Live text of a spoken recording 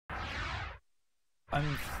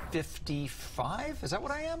I'm 55. Is that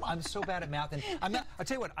what I am? I'm so bad at math. And I'll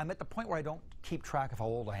tell you what, I'm at the point where I don't keep track of how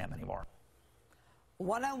old I am anymore.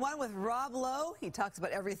 One-on-one with Rob Lowe. He talks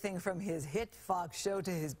about everything from his hit Fox show to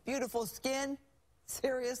his beautiful skin.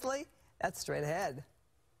 Seriously? That's straight ahead.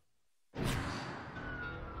 Let's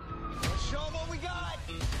show them what we got.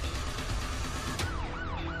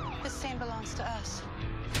 This scene belongs to us.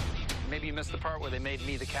 Maybe you missed the part where they made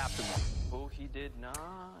me the captain. Oh, he did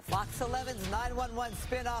not. Fox 11's 911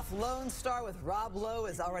 spin-off Lone Star with Rob Lowe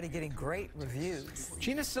is already getting great reviews.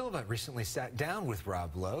 Gina Silva recently sat down with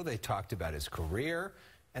Rob Lowe. They talked about his career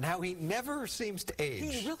and how he never seems to age.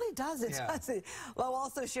 He really doesn't, does he? Lowe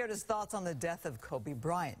also shared his thoughts on the death of Kobe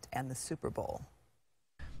Bryant and the Super Bowl.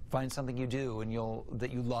 Find something you do and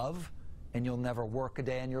that you love, and you'll never work a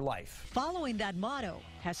day in your life. Following that motto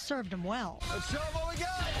has served him well. Let's show them what we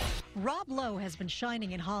got. Rob Lowe has been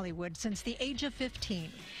shining in Hollywood since the age of 15.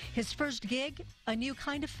 His first gig, a new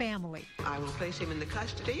kind of family. I will place him in the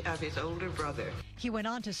custody of his older brother. He went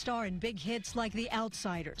on to star in big hits like The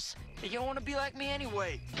Outsiders, You don't want to be like me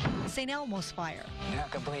anyway. St. Elmo's Fire, You're not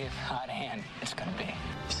going to believe how out of hand it's going to be.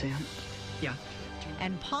 Sam? Yeah.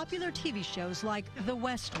 and popular TV shows like The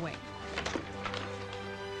West Wing,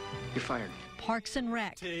 You're fired. Parks and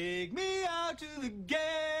Rec, Take me out to the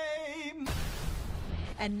game.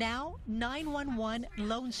 and now 911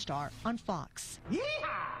 Lone Star on Fox.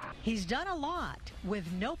 He's done a lot with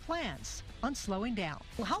no plans on slowing down.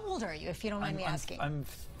 Well, how old are you, if you don't mind me asking? I'm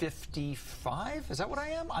 55. Is that what I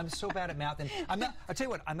am? I'm so bad at math. And I'll tell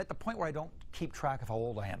you what, I'm at the point where I don't keep track of how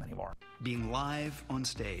old I am anymore. Being live on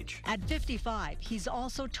stage. At 55, he's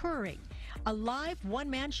also touring a live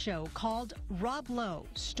one-man show called Rob Lowe,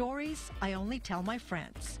 Stories I Only Tell My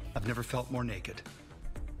Friends. I've never felt more naked.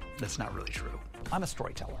 That's not really true. I'm a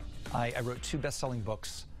storyteller. I wrote 2 best-selling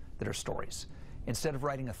books that are stories. Instead of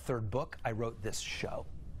writing a 3rd book, I wrote this show.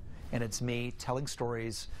 And it's me telling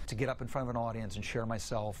stories to get up in front of an audience and share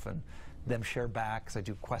myself and them share back because I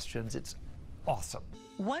do questions. It's awesome.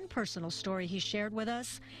 One personal story he shared with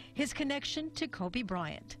us, his connection to Kobe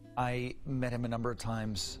Bryant. I met him a number of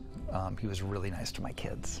times. He was really nice to my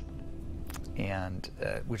kids, and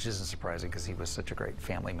which isn't surprising because he was such a great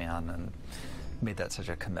family man and made that such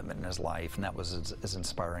a commitment in his life, and that was as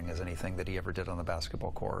inspiring as anything that he ever did on the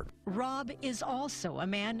basketball court. Rob is also a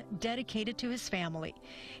man dedicated to his family.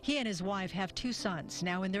 He and his wife have 2 sons,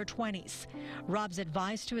 now in their 20s. Rob's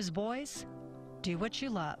advice to his boys, do what you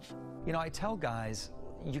love. You know, I tell guys,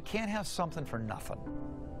 you can't have something for nothing,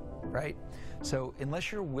 right? So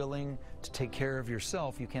unless you're willing to take care of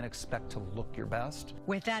yourself, you can't expect to look your best.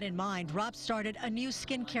 With that in mind, Rob started a new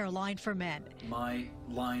skincare line for men. My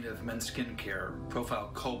line of men's skincare,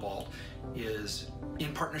 Profile Cobalt, is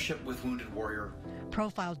in partnership with Wounded Warrior.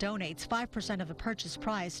 Profile donates 5% of the purchase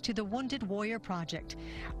price to the Wounded Warrior Project,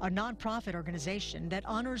 a nonprofit organization that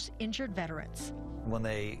honors injured veterans. When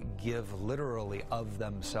they give literally of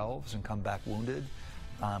themselves and come back wounded,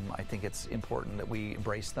 I think it's important that we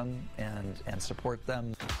embrace them and support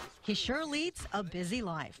them. He sure leads a busy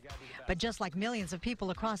life. But just like millions of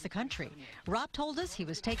people across the country, Rob told us he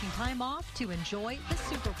was taking time off to enjoy the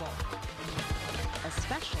Super Bowl,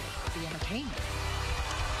 especially the entertainment.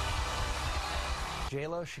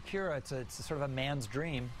 J-Lo, Shakira, it's sort of a man's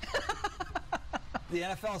dream. The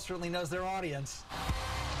NFL certainly knows their audience.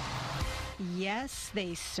 Yes,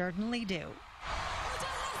 they certainly do.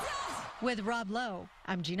 With Rob Lowe,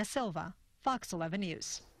 I'm Gina Silva, Fox 11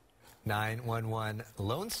 News. 911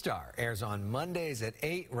 Lone Star airs on Mondays at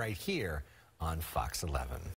 8 right here on Fox 11.